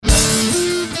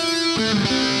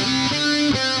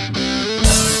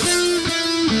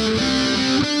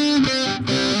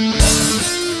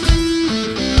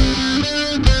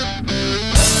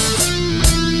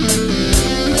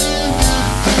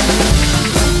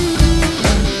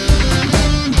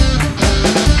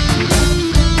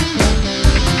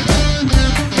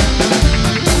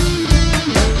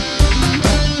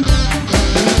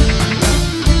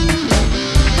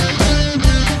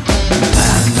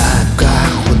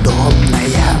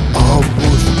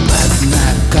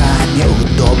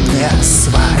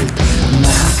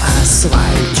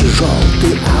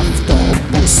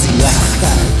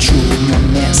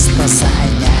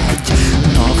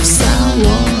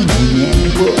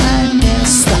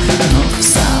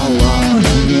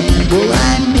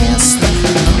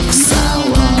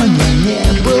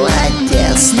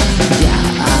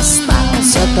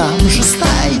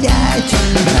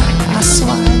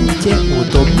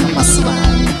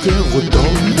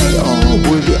удобной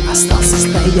обуви остался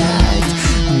стоять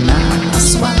на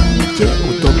асфальте,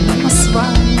 удобном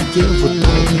асфальте, в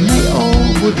удобной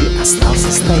обуви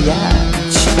остался стоять.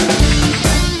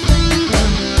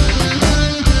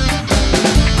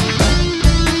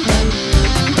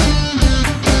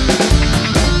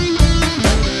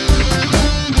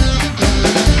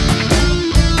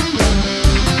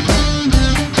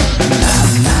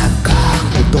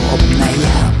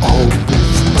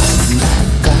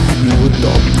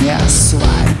 Удобнее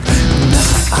асфальт,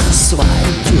 на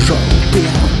асфальте желтый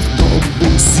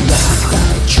автобус. Я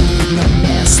хочу на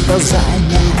место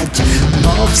занять,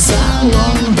 но в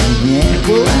салоне не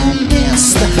было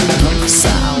места, но в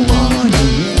салоне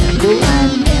не было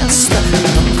места,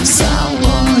 но в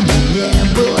салоне не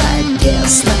было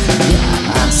теста. Я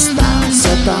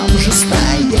остался там же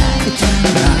стоять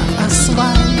на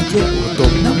асфальте,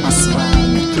 удобном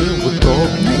асфальте, в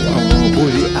удобной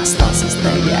обуви остался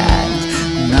стоять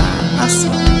на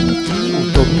асфальте,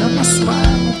 удобном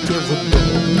асфальте, в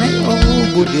удобной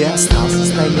обуви остался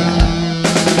стоять.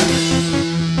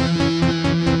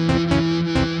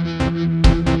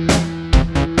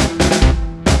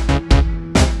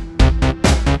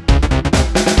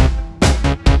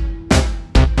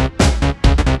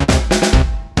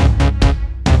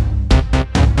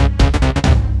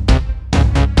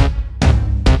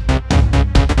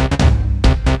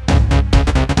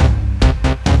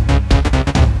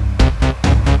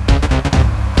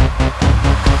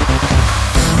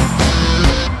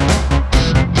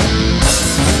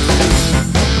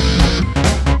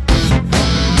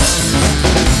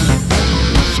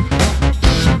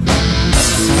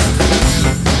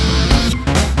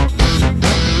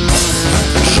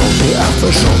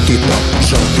 Желтый дом,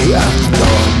 желтый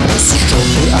автобус,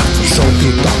 желтый ав,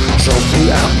 желтый дом, желтый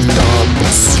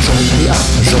автобус, желтый ав,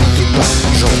 желтый дом,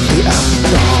 желтый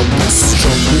автобус,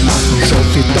 желтый